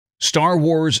Star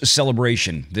Wars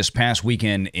celebration this past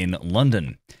weekend in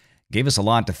London gave us a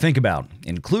lot to think about,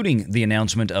 including the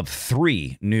announcement of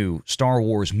 3 new Star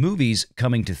Wars movies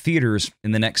coming to theaters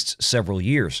in the next several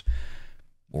years.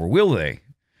 Or will they?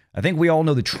 I think we all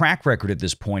know the track record at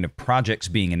this point of projects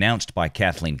being announced by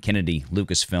Kathleen Kennedy,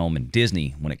 Lucasfilm, and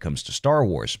Disney when it comes to Star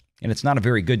Wars, and it's not a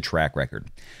very good track record.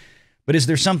 But is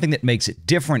there something that makes it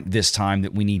different this time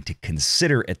that we need to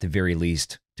consider at the very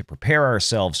least to prepare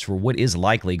ourselves for what is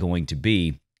likely going to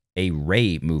be a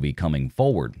Rey movie coming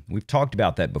forward? We've talked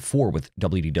about that before with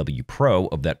WDW Pro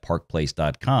of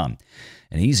thatparkplace.com,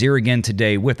 and he's here again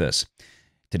today with us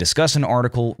to discuss an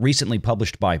article recently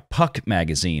published by PUCK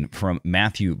Magazine from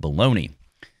Matthew Belloni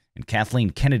and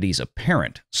Kathleen Kennedy's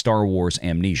apparent Star Wars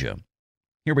amnesia.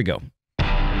 Here we go.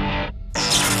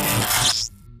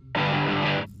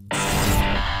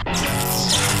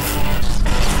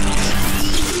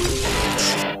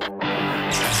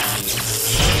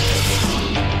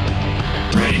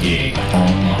 Renegade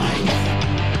Online.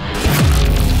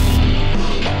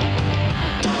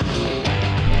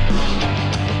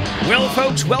 Well,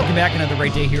 folks, welcome back. Another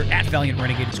great day here at Valiant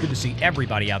Renegade. It's good to see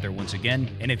everybody out there once again.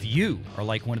 And if you are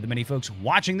like one of the many folks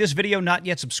watching this video, not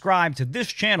yet subscribed to this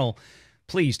channel,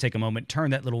 please take a moment,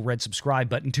 turn that little red subscribe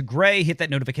button to gray, hit that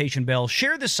notification bell,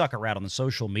 share this sucker out on the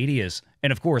social medias,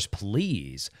 and of course,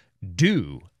 please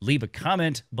do leave a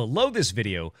comment below this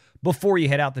video before you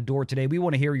head out the door today. We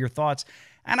want to hear your thoughts,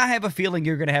 and I have a feeling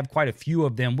you're going to have quite a few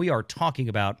of them. We are talking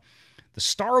about the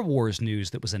Star Wars news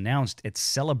that was announced at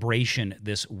Celebration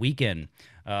this weekend.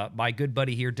 My good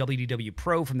buddy here, WDW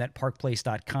Pro from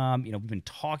thatparkplace.com. You know, we've been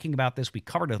talking about this. We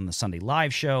covered it on the Sunday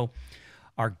Live show.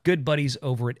 Our good buddies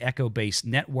over at Echo Base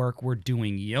Network, we're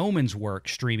doing yeoman's work,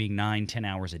 streaming 9-10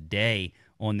 hours a day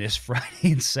on this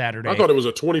Friday and Saturday. I thought it was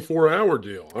a 24-hour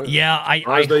deal.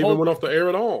 I they even went off the air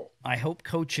at all. I hope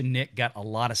Coach and Nick got a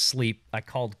lot of sleep. I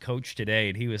called Coach today,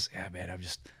 and he was, man,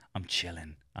 I'm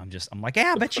chilling. I'm like,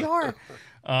 yeah, I bet you are.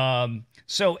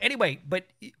 So anyway, but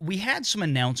we had some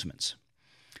announcements.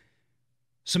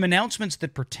 Some announcements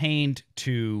that pertained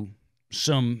to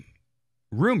some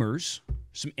rumors,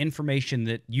 some information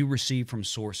that you received from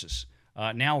sources.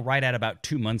 Now, right at about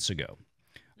 2 months ago.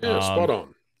 Yeah, spot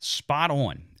on. Spot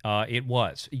on. It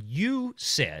was. You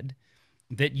said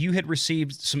that you had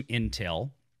received some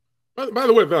intel. By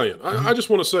the way, Valiant, I just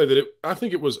want to say that I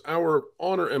think it was our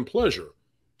honor and pleasure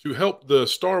to help the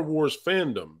Star Wars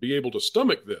fandom be able to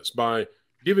stomach this by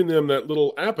giving them that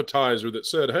little appetizer that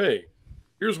said, "Hey,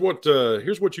 here's what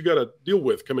you got to deal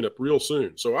with coming up real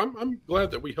soon." So I'm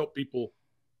glad that we help people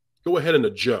go ahead and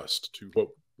adjust to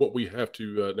what we have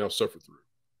to now suffer through.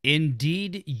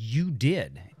 Indeed, you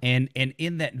did. And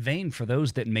in that vein, for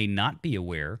those that may not be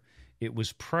aware, it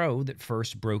was Pro that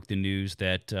first broke the news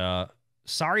that,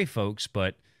 sorry, folks,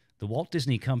 but the Walt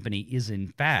Disney Company is, in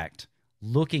fact,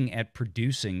 looking at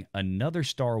producing another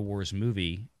Star Wars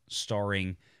movie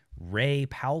starring Rey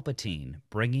Palpatine,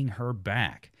 bringing her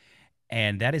back.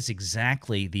 And that is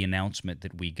exactly the announcement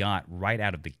that we got right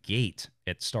out of the gate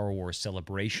at Star Wars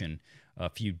Celebration a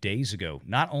few days ago.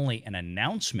 Not only an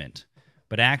announcement,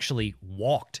 but actually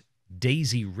walked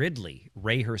Daisy Ridley,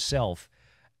 Rey herself,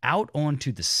 out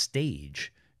onto the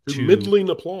stage. To middling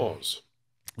applause.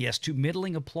 Yes, to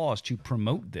middling applause to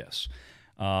promote this.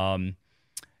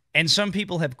 And some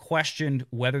people have questioned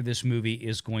whether this movie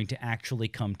is going to actually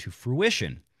come to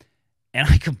fruition. And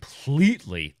I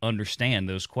completely understand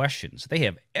those questions. They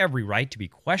have every right to be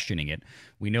questioning it.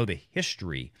 We know the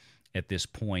history at this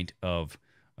point of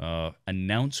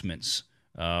announcements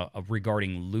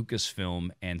regarding Lucasfilm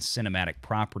and cinematic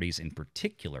properties in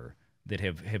particular that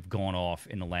have gone off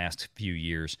in the last few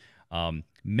years.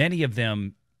 Many of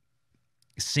them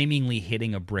seemingly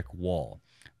hitting a brick wall.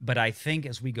 But I think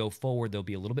as we go forward, there'll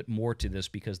be a little bit more to this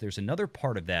because there's another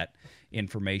part of that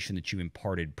information that you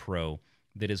imparted, Pro,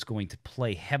 that is going to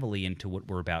play heavily into what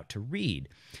we're about to read.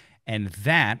 And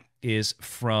that is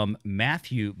from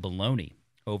Matthew Belloni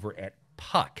over at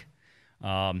PUCK.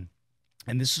 And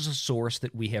this is a source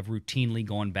that we have routinely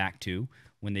gone back to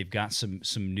when they've got some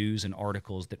news and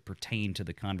articles that pertain to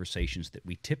the conversations that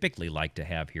we typically like to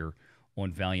have here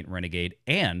on Valiant Renegade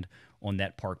and on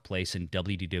That Park Place and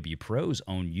WDW Pro's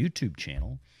own YouTube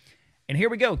channel. And here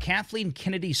we go, Kathleen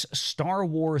Kennedy's Star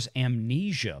Wars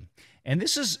amnesia. And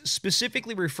this is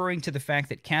specifically referring to the fact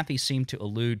that Kathy seemed to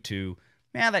allude to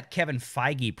that Kevin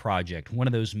Feige project, one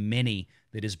of those many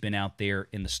that has been out there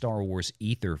in the Star Wars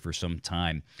ether for some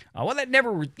time. Well, that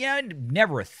never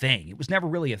a thing. It was never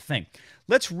really a thing.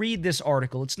 Let's read this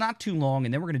article. It's not too long,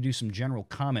 and then we're going to do some general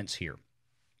comments here.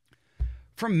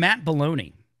 From Matt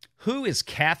Belloni, who is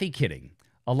Kathy kidding?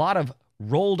 A lot of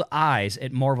rolled eyes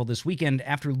at Marvel this weekend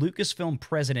after Lucasfilm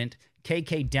president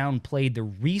KK downplayed the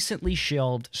recently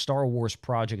shelved Star Wars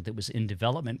project that was in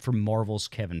development for Marvel's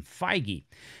Kevin Feige.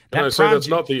 And I say that's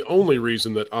not the only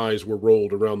reason that eyes were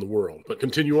rolled around the world, but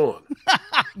continue on.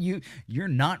 You're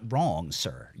not wrong,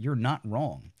 sir. You're not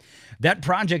wrong. That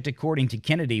project, according to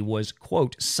Kennedy, was,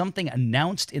 quote, something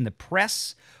announced in the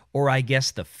press, or I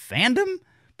guess the fandom,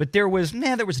 but there was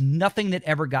nothing that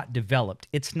ever got developed.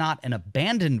 It's not an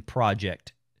abandoned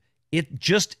project. It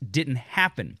just didn't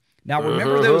happen. Now,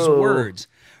 remember those words.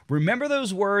 Remember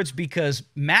those words because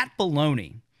Matt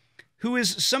Belloni, who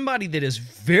is somebody that is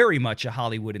very much a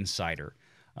Hollywood insider,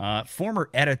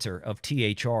 former editor of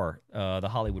THR, the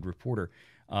Hollywood Reporter,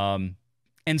 and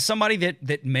somebody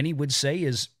that many would say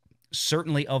is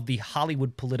certainly of the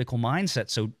Hollywood political mindset.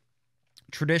 So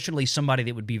traditionally somebody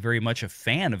that would be very much a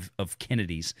fan of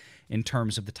Kennedy's in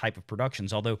terms of the type of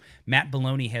productions, although Matt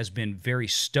Belloni has been very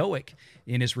stoic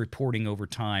in his reporting over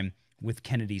time with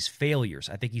Kennedy's failures.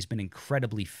 I think he's been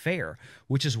incredibly fair,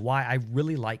 which is why I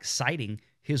really like citing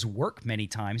his work many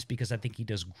times because I think he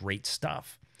does great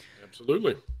stuff.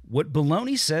 Absolutely. What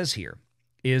Belloni says here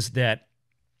is that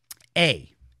A,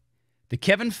 the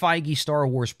Kevin Feige Star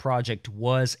Wars project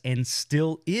was and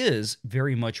still is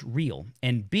very much real,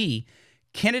 and B,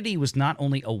 Kennedy was not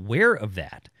only aware of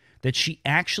that she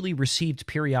actually received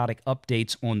periodic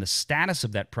updates on the status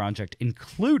of that project,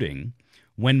 including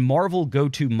when Marvel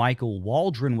go-to Michael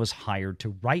Waldron was hired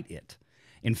to write it.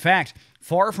 In fact,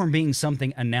 far from being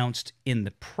something announced in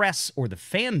the press or the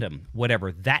fandom,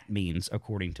 whatever that means,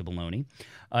 according to Belloni,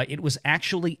 it was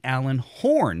actually Alan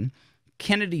Horn,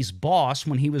 Kennedy's boss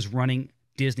when he was running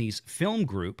Disney's film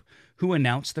group, who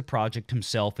announced the project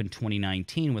himself in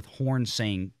 2019, with Horn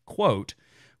saying, quote,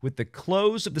 with the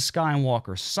close of the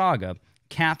Skywalker saga,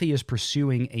 Kathy is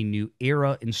pursuing a new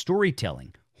era in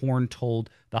storytelling, Horn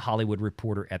told The Hollywood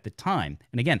Reporter at the time.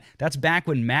 And again, that's back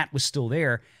when Matt was still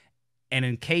there. And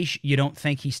in case you don't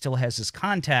think he still has his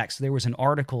contacts, there was an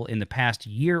article in the past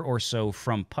year or so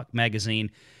from Puck Magazine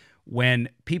when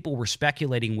people were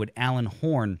speculating, would Alan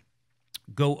Horn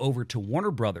go over to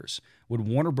Warner Brothers? Would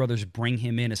Warner Brothers bring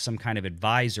him in as some kind of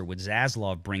advisor? Would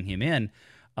Zaslav bring him in?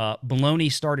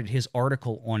 Belloni started his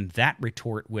article on that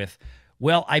retort with,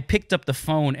 well, I picked up the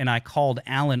phone and I called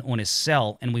Alan on his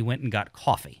cell and we went and got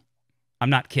coffee.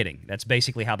 I'm not kidding. That's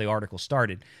basically how the article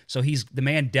started. So the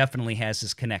man definitely has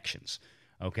his connections,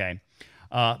 okay?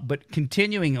 But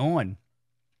continuing on,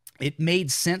 it made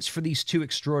sense for these two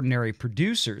extraordinary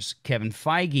producers, Kevin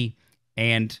Feige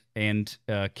and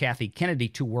Kathy Kennedy,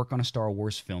 to work on a Star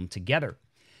Wars film together.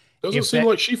 Doesn't seem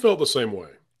like she felt the same way.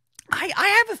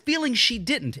 I have a feeling she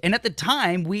didn't. And at the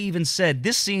time, we even said,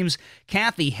 this seems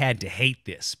Kathy had to hate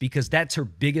this because that's her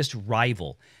biggest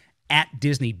rival at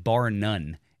Disney, bar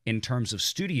none, in terms of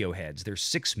studio heads. There's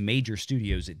 6 major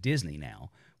studios at Disney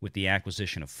now with the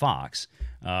acquisition of Fox.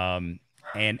 And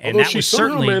that she was somehow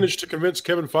certainly managed to convince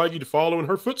Kevin Feige to follow in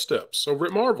her footsteps over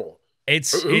at Marvel.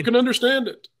 Who can understand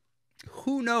it?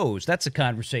 Who knows? That's a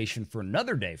conversation for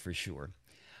another day for sure.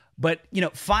 But,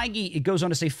 Feige, it goes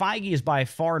on to say, Feige is by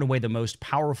far and away the most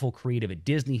powerful creative at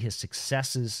Disney. His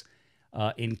successes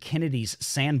in Kennedy's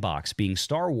sandbox, being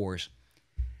Star Wars,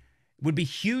 would be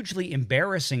hugely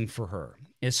embarrassing for her,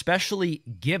 especially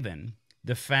given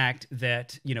the fact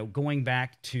that, going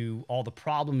back to all the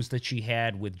problems that she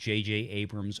had with J.J.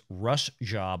 Abrams' rush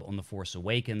job on The Force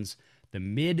Awakens, the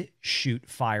mid-shoot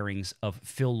firings of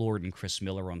Phil Lord and Chris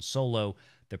Miller on Solo,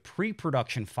 the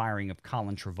pre-production firing of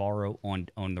Colin Trevorrow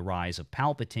on The Rise of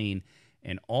Palpatine,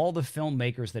 and all the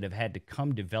filmmakers that have had to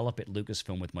come develop at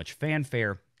Lucasfilm with much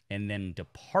fanfare and then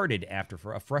departed after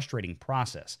for a frustrating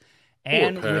process.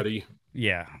 And poor Patty.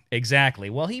 Yeah, exactly.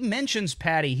 Well, he mentions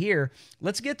Patty here.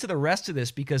 Let's get to the rest of this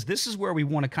because this is where we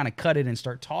want to kind of cut it and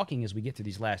start talking as we get to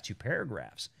these last 2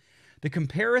 paragraphs. The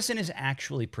comparison is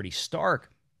actually pretty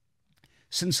stark.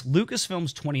 Since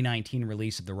Lucasfilm's 2019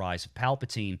 release of The Rise of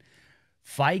Palpatine,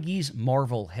 Feige's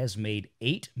Marvel has made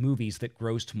 8 movies that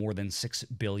grossed more than $6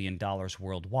 billion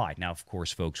worldwide. Now, of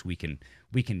course, folks, we can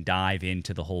dive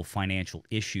into the whole financial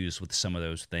issues with some of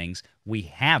those things. We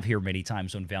have here many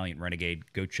times on Valiant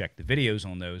Renegade. Go check the videos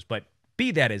on those. But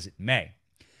be that as it may,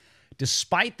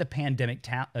 despite the pandemic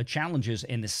challenges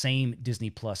and the same Disney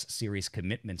Plus series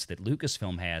commitments that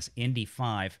Lucasfilm has, Indy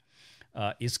 5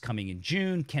 is coming in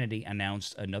June. Kennedy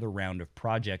announced another round of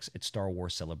projects at Star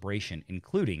Wars Celebration,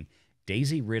 including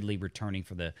Daisy Ridley returning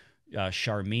for the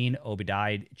Charmin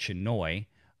Obadiah-Chinoy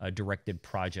directed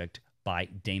project by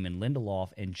Damon Lindelof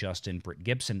and Justin Britt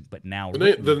Gibson, but now...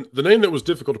 The name that was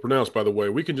difficult to pronounce, by the way,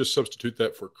 we can just substitute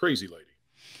that for Crazy Lady.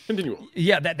 Continue on.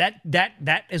 Yeah,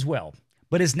 that as well.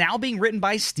 but is now being written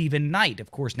by Stephen Knight.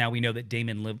 Of course, now we know that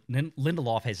Damon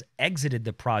Lindelof has exited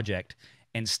the project,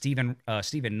 and Stephen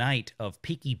Knight of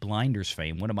Peaky Blinders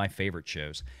fame, one of my favorite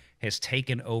shows, has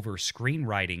taken over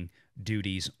screenwriting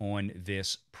duties on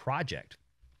this project.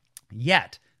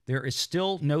 Yet, there is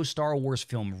still no Star Wars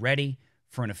film ready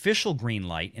for an official green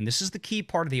light, and this is the key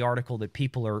part of the article that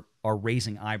people are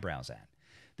raising eyebrows at.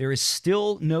 There is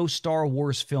still no Star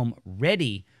Wars film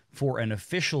ready for an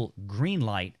official green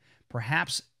light,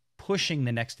 perhaps pushing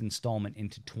the next installment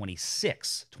into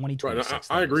 2026. Right,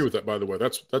 I agree with that, by the way.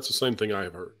 That's the same thing I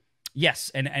have heard.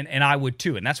 Yes, and I would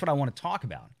too, and that's what I want to talk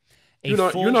about. You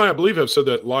and I believe, have said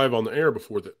that live on the air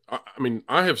before. That I mean,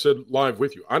 I have said live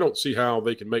with you. I don't see how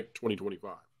they can make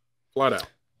 2025. Flat out.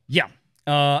 Yeah.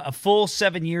 A full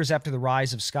 7 years after the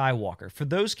rise of Skywalker. For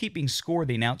those keeping score,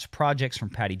 they announced projects from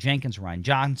Patty Jenkins, Rian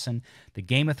Johnson. The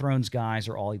Game of Thrones guys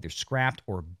are all either scrapped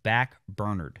or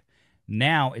back-burnered.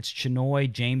 Now it's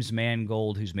Chinoy, James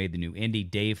Mangold, who's made the new indie,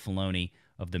 Dave Filoni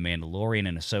of The Mandalorian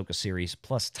and Ahsoka series,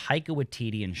 plus Taika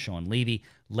Waititi and Sean Levy.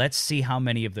 Let's see how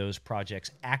many of those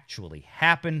projects actually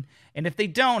happen. And if they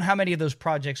don't, how many of those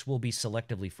projects will be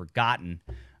selectively forgotten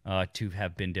to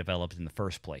have been developed in the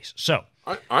first place. So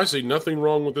I see nothing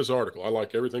wrong with this article. I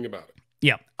like everything about it.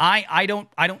 Yeah, I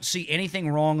don't see anything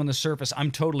wrong on the surface.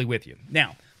 I'm totally with you.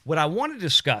 Now, what I want to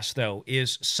discuss though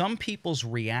is some people's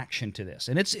reaction to this,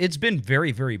 and it's been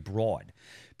very, very broad.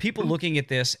 People looking at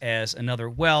this as another,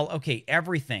 well, okay,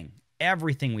 everything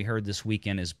we heard this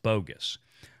weekend is bogus,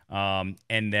 and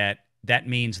that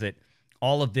means that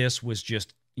all of this was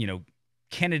just,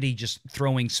 Kennedy just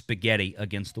throwing spaghetti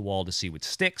against the wall to see what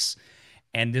sticks,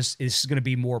 and this is going to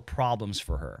be more problems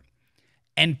for her.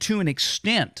 And to an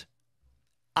extent,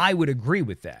 I would agree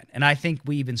with that. And I think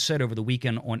we even said over the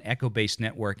weekend on Echo Base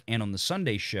Network and on the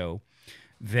Sunday show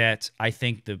that I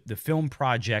think the film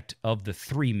project of the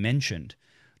three mentioned,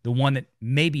 the one that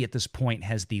maybe at this point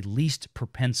has the least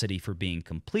propensity for being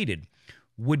completed,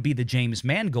 would be the James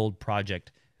Mangold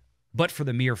project, but for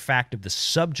the mere fact of the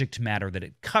subject matter that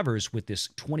it covers with this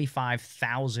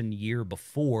 25,000 year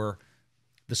before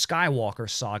the Skywalker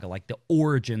saga, like the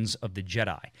origins of the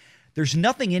Jedi. There's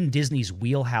nothing in Disney's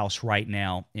wheelhouse right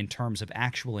now in terms of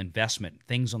actual investment,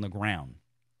 things on the ground,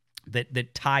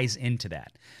 that ties into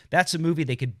that. That's a movie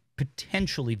they could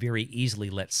potentially very easily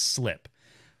let slip.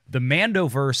 The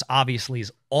Mandoverse obviously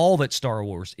is all that Star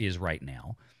Wars is right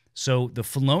now. So the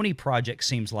Filoni project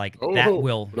seems like that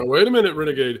will... Now, wait a minute,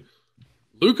 Renegade.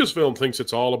 Lucasfilm thinks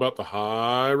it's all about the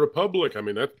High Republic. I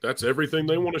mean, that's everything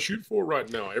they want to shoot for right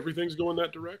now. Everything's going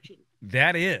that direction.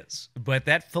 That is. But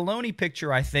that Filoni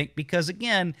picture, I think, because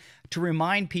again, to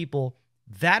remind people,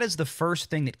 that is the first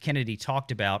thing that Kennedy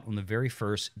talked about on the very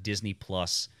first Disney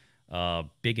Plus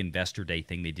big investor day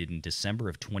thing they did in December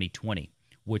of 2020,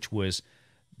 which was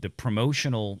the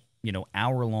promotional,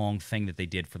 hour-long thing that they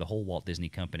did for the whole Walt Disney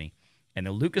Company. And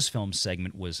the Lucasfilm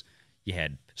segment was... You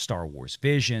had Star Wars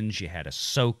Visions, you had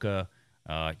Ahsoka,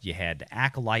 you had the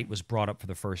Acolyte was brought up for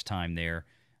the first time there.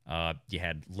 You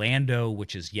had Lando,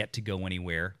 which is yet to go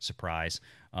anywhere, surprise.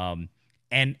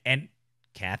 And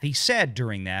Kathy said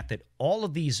during that all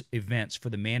of these events for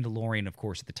The Mandalorian, of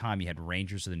course, at the time you had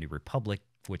Rangers of the New Republic,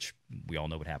 which we all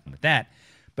know what happened with that.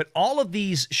 But all of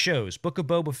these shows, Book of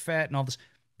Boba Fett and all this,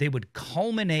 they would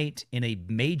culminate in a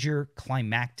major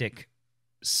climactic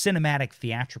cinematic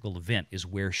theatrical event is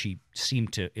where she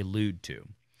seemed to allude to.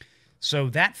 So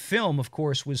that film, of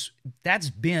course, that's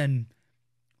been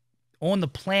on the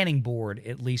planning board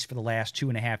at least for the last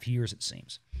 2.5 years, it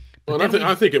seems. But well,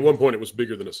 I think at one point it was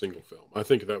bigger than a single film. I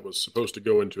think that was supposed to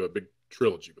go into a big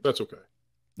trilogy, but that's okay.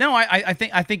 No, I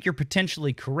think you're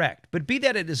potentially correct. But be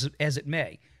that as it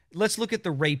may, let's look at the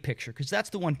Rey picture, because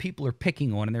that's the one people are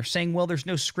picking on, and they're saying, well, there's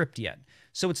no script yet,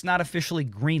 so it's not officially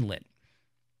greenlit.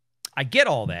 I get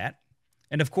all that.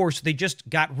 And of course, they just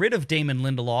got rid of Damon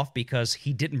Lindelof because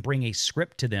he didn't bring a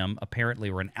script to them, apparently,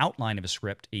 or an outline of a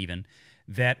script even,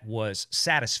 that was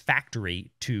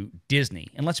satisfactory to Disney.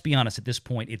 And let's be honest, at this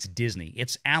point, it's Disney.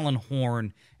 It's Alan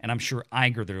Horn and I'm sure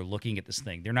Iger that are looking at this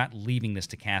thing. They're not leaving this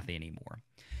to Kathy anymore.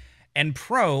 And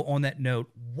on that note,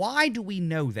 why do we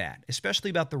know that, especially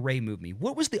about the Rey movie?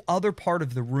 What was the other part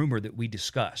of the rumor that we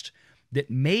discussed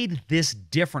that made this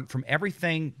different from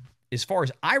everything, as far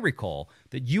as I recall,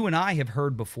 that you and I have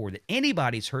heard before, that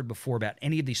anybody's heard before about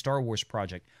any of these Star Wars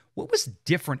projects? What was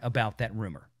different about that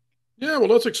rumor? Yeah, well,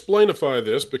 let's explainify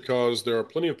this, because there are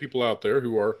plenty of people out there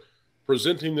who are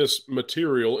presenting this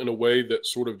material in a way that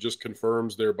sort of just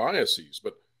confirms their biases.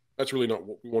 But that's really not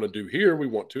what we want to do here. We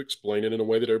want to explain it in a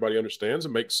way that everybody understands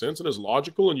and makes sense and is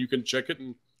logical, and you can check it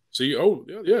and see, oh,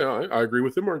 yeah, I agree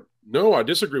with him, or no, I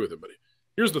disagree with him. But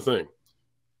here's the thing.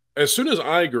 as soon as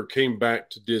Iger came back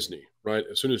to Disney, right,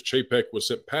 as soon as Chapek was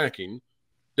sent packing,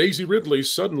 Daisy Ridley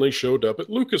suddenly showed up at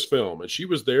Lucasfilm, and she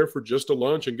was there for just a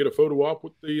lunch and get a photo op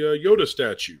with the Yoda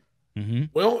statue. Mm-hmm.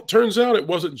 Well, it turns out it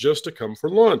wasn't just to come for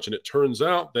lunch, and it turns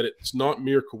out that it's not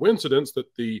mere coincidence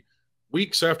that the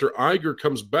weeks after Iger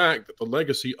comes back, that the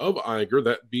legacy of Iger,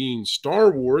 that being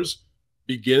Star Wars,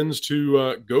 begins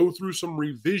to go through some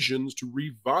revisions to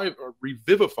revive or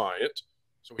revivify it.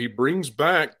 So he brings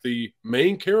back the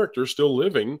main character still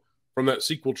living from that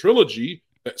sequel trilogy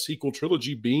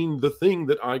being the thing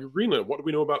that Iger greenlit. What do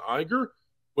we know about Iger?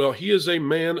 Well, he is a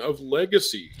man of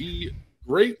legacy. He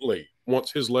greatly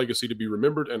wants his legacy to be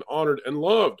remembered and honored and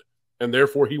loved. And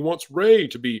therefore, he wants Rey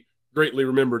to be greatly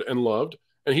remembered and loved.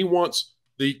 And he wants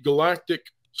the Galactic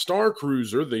Star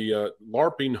Cruiser, the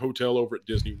LARPing hotel over at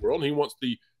Disney World. And he wants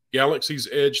the Galaxy's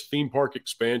Edge theme park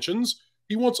expansions.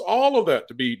 He wants all of that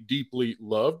to be deeply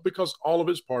loved because all of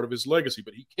it's part of his legacy.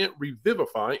 But he can't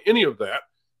revivify any of that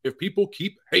if people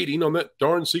keep hating on that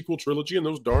darn sequel trilogy and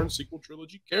those darn sequel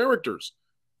trilogy characters.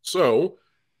 So,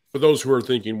 for those who are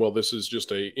thinking, well, this is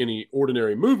just any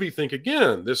ordinary movie, think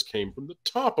again. This came from the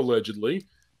top, allegedly.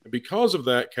 And because of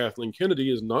that, Kathleen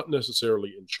Kennedy is not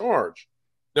necessarily in charge.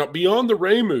 Now, beyond the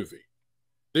Rey movie,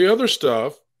 the other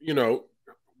stuff, you know,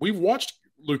 we've watched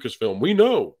Lucasfilm. We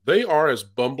know they are as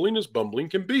bumbling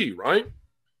can be, right?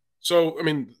 So, I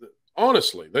mean,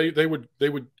 honestly, they would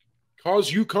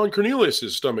cause Yukon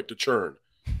Cornelius's stomach to churn.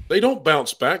 They don't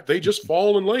bounce back. They just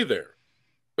fall and lay there.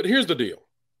 But here's the deal.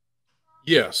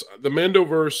 Yes, the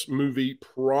Mandoverse movie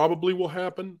probably will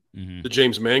happen. Mm-hmm. The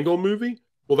James Mangold movie,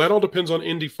 well, that all depends on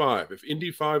Indy 5. If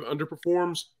Indy 5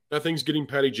 underperforms, that thing's getting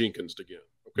Patty Jenkins again,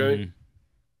 okay? Mm-hmm.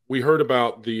 We heard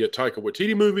about the Taika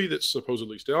Waititi movie that's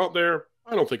supposedly still out there.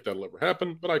 I don't think that'll ever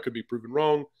happen, but I could be proven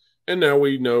wrong. And now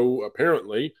we know,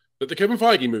 apparently, that the Kevin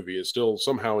Feige movie is still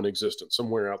somehow in existence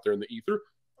somewhere out there in the ether.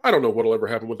 I don't know what'll ever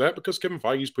happen with that because Kevin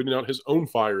Feige's putting out his own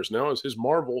fires now as his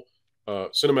Marvel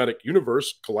cinematic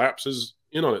universe collapses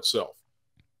in on itself.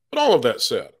 But all of that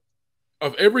said,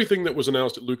 of everything that was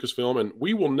announced at Lucasfilm, and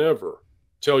we will never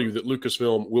tell you that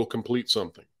Lucasfilm will complete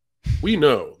something. We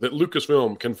know that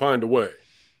Lucasfilm can find a way.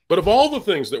 But of all the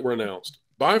things that were announced,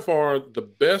 by far the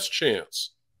best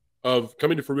chance of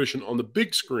coming to fruition on the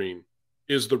big screen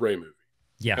is the Rey movie.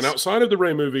 Yes. And outside of the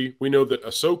Rey movie, we know that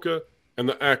Ahsoka and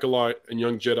the Acolyte and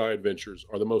Young Jedi Adventures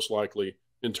are the most likely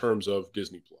in terms of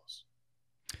Disney+.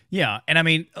 Yeah, and I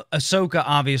mean, Ahsoka,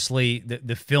 obviously,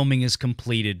 the filming is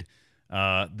completed.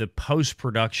 The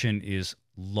post-production is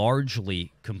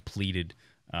largely completed.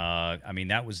 I mean,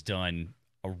 that was done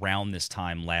around this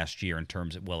time last year in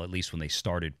terms of, well, at least when they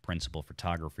started principal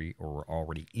photography or were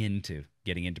already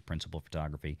getting into principal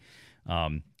photography.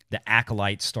 The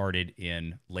Acolyte started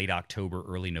in late October,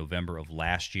 early November of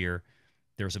last year.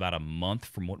 There's about a month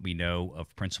from what we know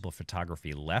of principal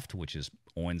photography left, which is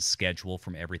on schedule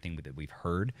from everything that we've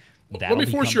heard. Let me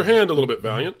force your hand a little bit,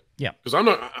 Valiant. Yeah. Because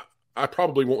I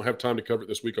probably won't have time to cover it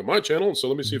this week on my channel, so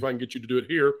let me see if I can get you to do it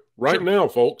here right now,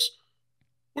 folks.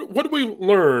 What did we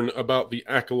learn about the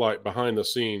Acolyte behind the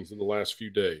scenes in the last few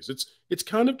days? It's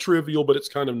kind of trivial, but it's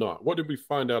kind of not. What did we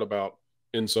find out about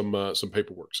in some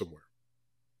paperwork somewhere?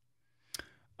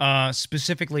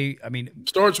 Specifically, I mean...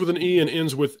 Starts with an E and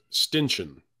ends with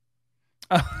Stenchen.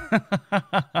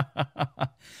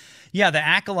 Yeah, the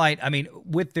Acolyte, I mean,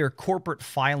 with their corporate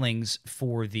filings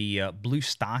for the Blue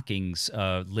Stockings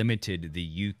Limited,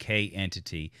 the UK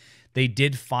entity, they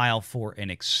did file for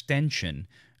an extension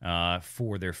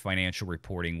for their financial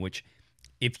reporting, which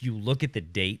if you look at the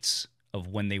dates of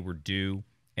when they were due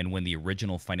and when the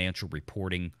original financial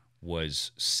reporting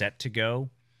was set to go,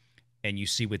 and you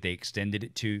see what they extended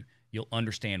it to, you'll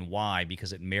understand why,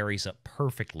 because it marries up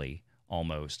perfectly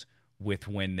almost with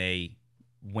when they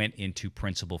went into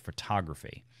principal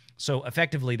photography. So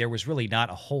effectively, there was really not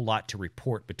a whole lot to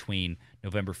report between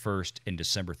November 1st and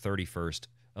December 31st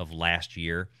of last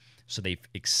year. So they've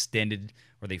extended,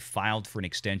 or they filed for an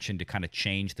extension to kind of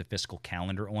change the fiscal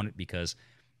calendar on it because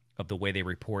of the way they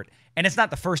report. And it's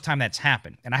not the first time that's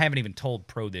happened. And I haven't even told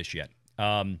Pro this yet.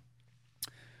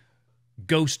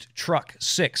 Ghost Truck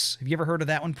 6. Have you ever heard of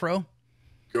that one, Pro?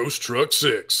 Ghost Truck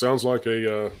 6 sounds like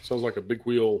a big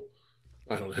wheel.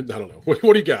 I don't know. What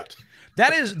do you got?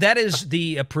 That is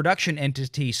the production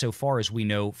entity so far as we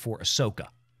know for Ahsoka.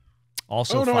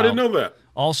 Also, I didn't know that.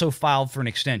 Also filed for an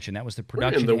extension. That was the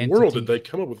production entity. In the world did they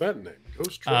come up with that name?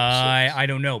 Ghost Truck 6. I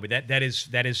don't know, but that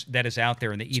is out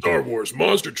there in the ether. Star Wars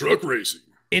Monster Truck Racing.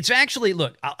 It's actually,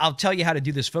 look, I'll tell you how to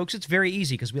do this, folks. It's very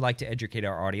easy because we like to educate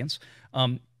our audience.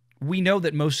 We know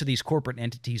that most of these corporate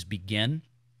entities begin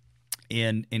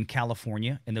in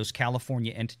California, and those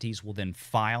California entities will then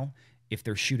file if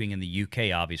they're shooting in the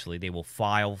UK, obviously, they will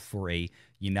file for a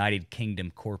United Kingdom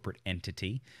corporate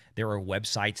entity. There are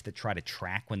websites that try to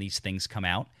track when these things come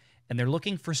out, and they're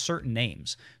looking for certain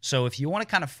names. So if you want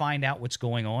to kind of find out what's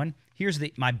going on, here's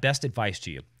my best advice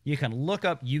to you. You can look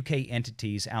up UK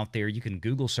entities out there. You can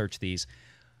Google search these.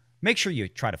 Make sure you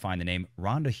try to find the name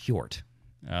Rhonda Hjort,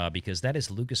 because that is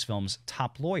Lucasfilm's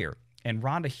top lawyer. And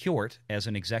Rhonda Hjort, as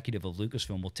an executive of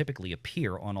Lucasfilm, will typically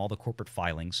appear on all the corporate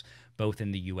filings, both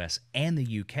in the U.S. and the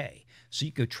U.K. So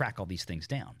you can go track all these things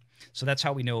down. So that's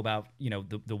how we know about,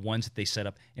 the ones that they set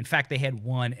up. In fact, they had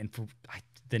one, and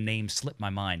the name slipped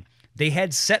my mind. They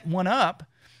had set one up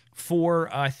for,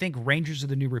 I think, Rangers of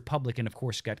the New Republic, and of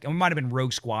course, it might have been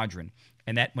Rogue Squadron.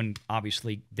 And that one,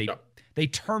 obviously, they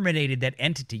terminated that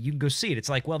entity. You can go see it. It's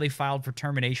like, well, they filed for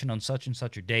termination on such and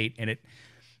such a date, and it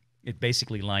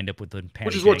basically lined up with the Patty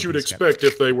Which is what you would expect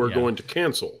if they were Yeah. going to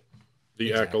cancel the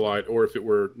Exactly. Acolyte, or if it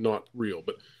were not real.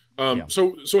 But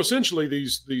so essentially,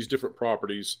 these different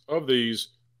properties of these,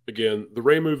 again, the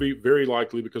Rey movie, very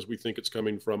likely because we think it's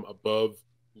coming from above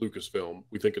Lucasfilm.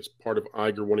 We think it's part of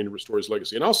Iger wanting to restore his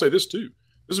legacy. And I'll say this too.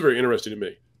 This is very interesting to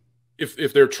me.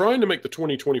 If they're trying to make the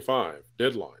 2025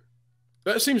 deadline,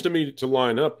 that seems to me to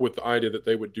line up with the idea that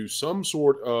they would do some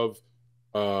sort of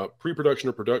pre-production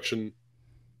or production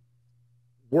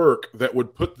work that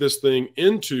would put this thing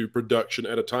into production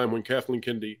at a time when Kathleen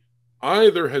Kennedy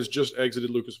either has just exited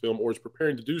Lucasfilm or is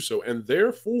preparing to do so, and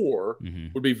therefore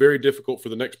would be very difficult for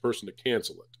the next person to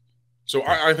cancel it. So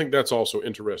I think that's also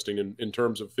interesting in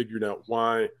terms of figuring out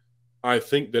why I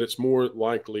think that it's more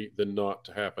likely than not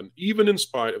to happen, even in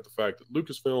spite of the fact that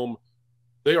Lucasfilm,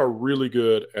 they are really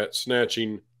good at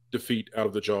snatching defeat out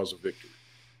of the jaws of victory.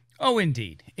 Oh,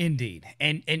 indeed. Indeed.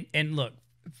 And look,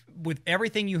 with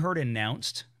everything you heard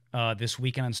announced this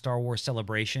weekend on Star Wars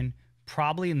Celebration,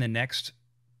 probably in the next,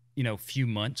 few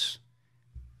months,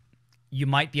 you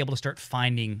might be able to start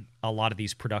finding a lot of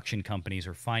these production companies,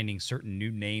 or finding certain new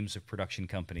names of production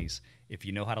companies, if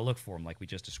you know how to look for them, like we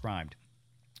just described,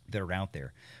 that are out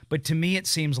there. But to me, it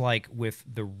seems like with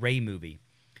the Rey movie,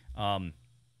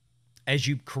 as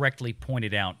you correctly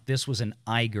pointed out, this was an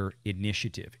Iger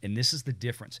initiative, and this is the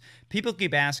difference. People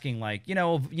keep asking, like,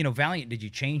 Valiant, did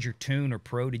you change your tune? Or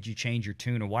Pro, did you change your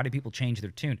tune? Or why do people change their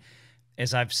tune?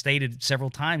 As I've stated several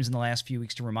times in the last few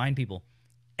weeks to remind people,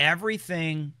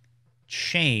 everything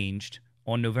changed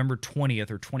on November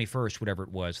 20th or 21st, whatever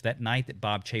it was, that night that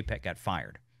Bob Chapek got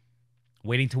fired,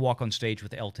 waiting to walk on stage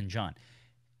with Elton John.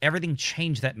 Everything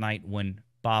changed that night when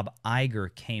Bob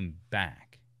Iger came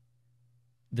back.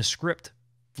 The script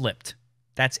flipped.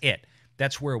 That's it.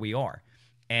 That's where we are.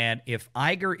 And if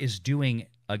Iger is doing,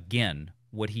 again,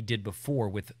 what he did before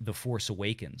with The Force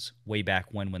Awakens, way back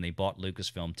when they bought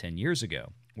Lucasfilm 10 years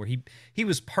ago, where he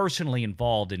was personally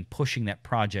involved in pushing that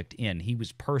project in. He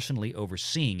was personally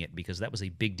overseeing it because that was a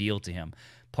big deal to him.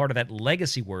 Part of that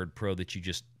legacy word, Pro, that you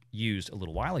just used a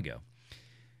little while ago.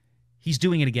 He's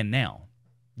doing it again now.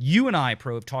 You and I,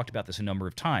 Pro, have talked about this a number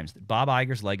of times, that Bob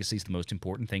Iger's legacy is the most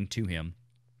important thing to him.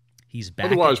 He's back.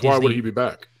 Otherwise, why would he be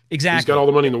back? Exactly. He's got all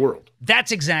the money in the world.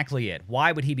 That's exactly it.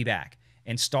 Why would he be back?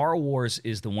 And Star Wars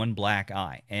is the one black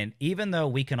eye. And even though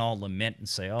we can all lament and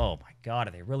say, oh my God,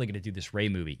 are they really going to do this Rey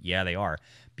movie? Yeah, they are.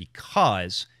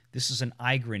 Because this is an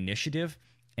Iger initiative,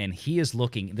 and he is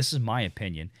looking, this is my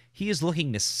opinion, he is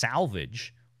looking to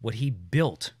salvage what he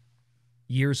built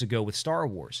years ago with Star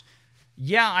Wars.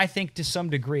 Yeah, I think to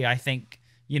some degree,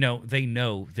 they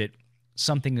know that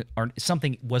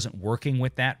something wasn't working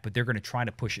with that, but they're going to try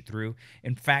to push it through.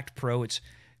 In fact, Pro, it's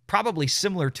probably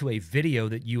similar to a video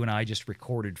that you and I just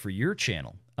recorded for your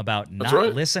channel about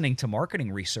not listening to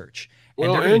marketing research.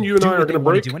 Well, and you and I are going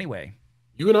to do anyway.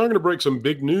 You and I are going to break some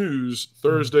big news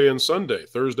Thursday and Sunday.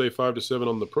 Thursday 5 to 7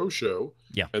 on the Pro Show,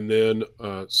 and then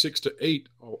 6 to 8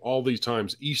 all these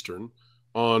times Eastern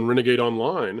on Renegade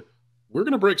Online. We're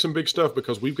going to break some big stuff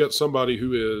because we've got somebody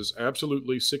who is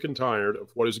absolutely sick and tired of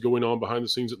what is going on behind the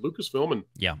scenes at Lucasfilm, and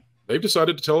they've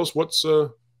decided to tell us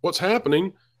what's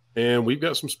happening. And we've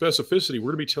got some specificity.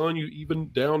 We're going to be telling you even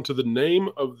down to the name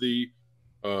of the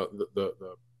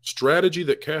strategy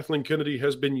that Kathleen Kennedy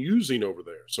has been using over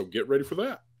there. So get ready for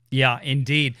that. Yeah,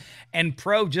 indeed. And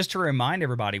Pro, just to remind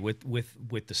everybody, with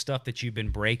the stuff that you've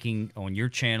been breaking on your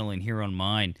channel and here on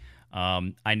mine,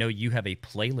 I know you have a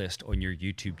playlist on your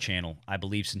YouTube channel. I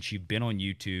believe since you've been on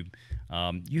YouTube,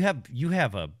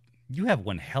 you have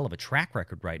one hell of a track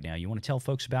record right now. You want to tell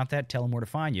folks about that? Tell them where to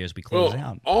find you as we close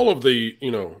out. All of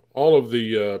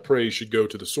the praise should go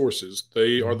to the sources.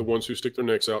 They are the ones who stick their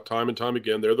necks out time and time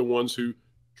again. They're the ones who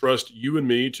trust you and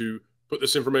me to put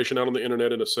this information out on the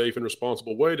internet in a safe and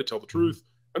responsible way, to tell the truth,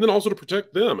 and then also to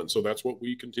protect them. And so that's what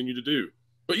we continue to do.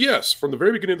 But yes, from the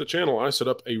very beginning of the channel, I set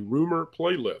up a rumor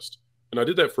playlist. And I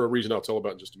did that for a reason I'll tell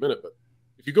about in just a minute. But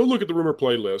if you go look at the rumor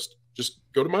playlist, just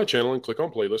go to my channel and click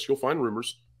on playlist. You'll find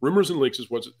rumors. Rumors and leaks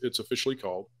is what it's officially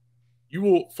called. You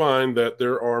will find that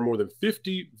there are more than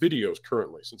 50 videos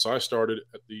currently since I started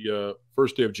at the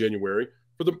first day of January.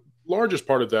 For the largest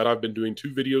part of that, I've been doing 2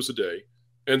 videos a day.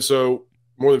 And so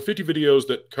more than 50 videos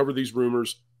that cover these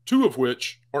rumors, 2 of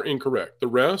which are incorrect. The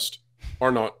rest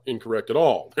are not incorrect at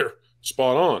all. They're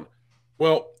spot on.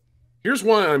 Well, here's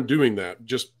why I'm doing that.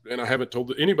 And I haven't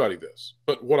told anybody this,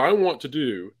 but what I want to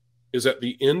do is at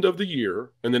the end of the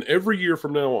year, and then every year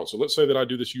from now on. So let's say that I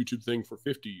do this YouTube thing for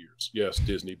 50 years. Yes,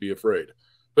 Disney, be afraid.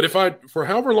 But for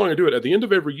however long I do it, at the end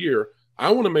of every year,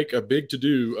 I want to make a big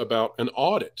to-do about an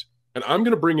audit. And I'm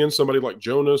going to bring in somebody like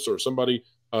Jonas or somebody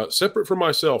separate from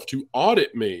myself to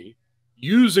audit me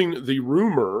using the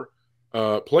rumor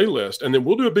playlist. And then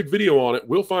we'll do a big video on it.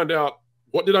 We'll find out,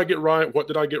 what did I get right? What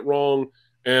did I get wrong?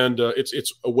 And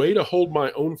it's a way to hold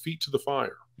my own feet to the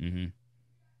fire. Mm-hmm.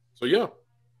 So, yeah.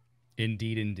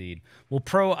 Indeed, indeed. Well,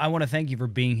 Pro, I want to thank you for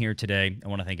being here today. I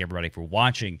want to thank everybody for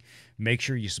watching. Make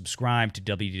sure you subscribe to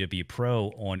WDW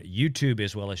Pro on YouTube,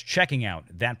 as well as checking out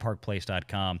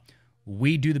thatparkplace.com.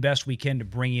 We do the best we can to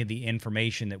bring you the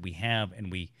information that we have,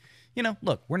 and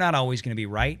look, we're not always going to be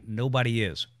right. Nobody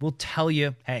is. We'll tell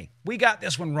you, hey, we got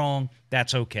this one wrong.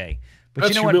 That's okay. But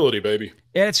that's humility, baby.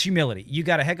 It's humility. You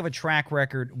got a heck of a track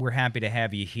record. We're happy to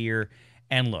have you here.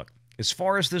 And look, as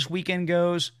far as this weekend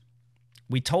goes,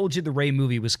 we told you the Rey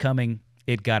movie was coming.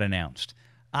 It got announced.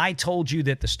 I told you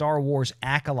that the Star Wars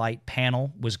Acolyte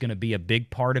panel was going to be a big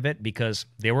part of it because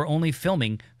they were only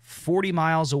filming 40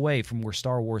 miles away from where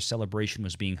Star Wars Celebration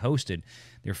was being hosted.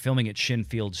 They're filming at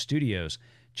Shinfield Studios,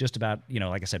 just about,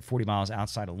 like I said, 40 miles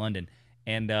outside of London.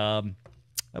 And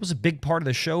that was a big part of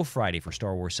the show Friday for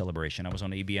Star Wars Celebration. I was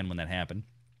on ABN when that happened.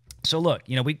 So look,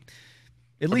 I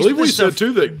believe we said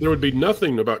too that there would be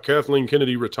nothing about Kathleen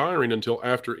Kennedy retiring until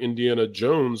after Indiana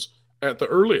Jones at the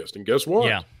earliest. And guess what?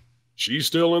 Yeah, she's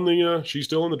still in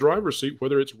the driver's seat,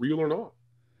 whether it's real or not.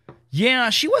 Yeah,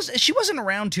 she wasn't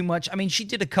around too much. I mean, she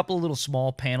did a couple of little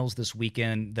small panels this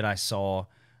weekend that I saw.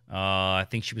 I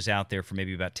think she was out there for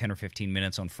maybe about 10 or 15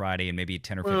 minutes on Friday, and maybe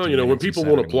 10 or 15 minutes. Well, when people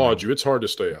won't applaud you, it's hard to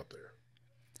stay out there.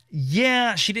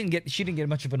 Yeah, she didn't get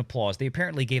much of an applause. They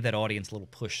apparently gave that audience a little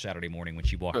push Saturday morning when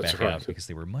she walked back out because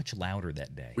they were much louder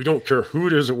that day. We don't care who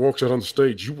it is that walks out on the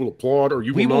stage. You will applaud, or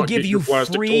we will not give get you your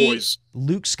plastic free toys.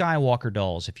 Luke Skywalker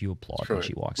dolls if you applaud when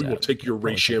she walks out. We will take your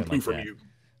Ray shampoo from you.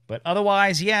 But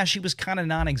otherwise, yeah, she was kind of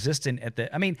non-existent at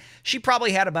the. I mean, she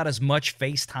probably had about as much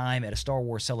face time at a Star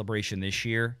Wars Celebration this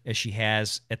year as she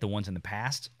has at the ones in the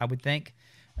past, I would think.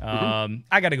 I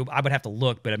got to go. I would have to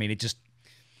look, but I mean, it just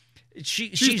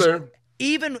she's there.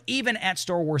 Even at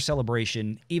Star Wars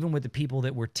Celebration, even with the people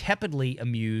that were tepidly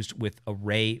amused with a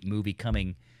Rey movie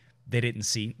coming, they didn't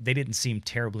seem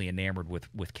terribly enamored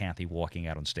with Kathy walking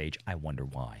out on stage. I wonder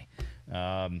why.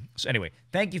 So anyway,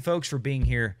 thank you folks for being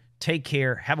here. Take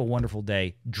care. Have a wonderful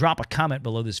day. Drop a comment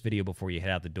below this video before you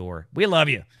head out the door. We love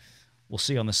you. We'll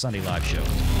see you on the Sunday Live Show.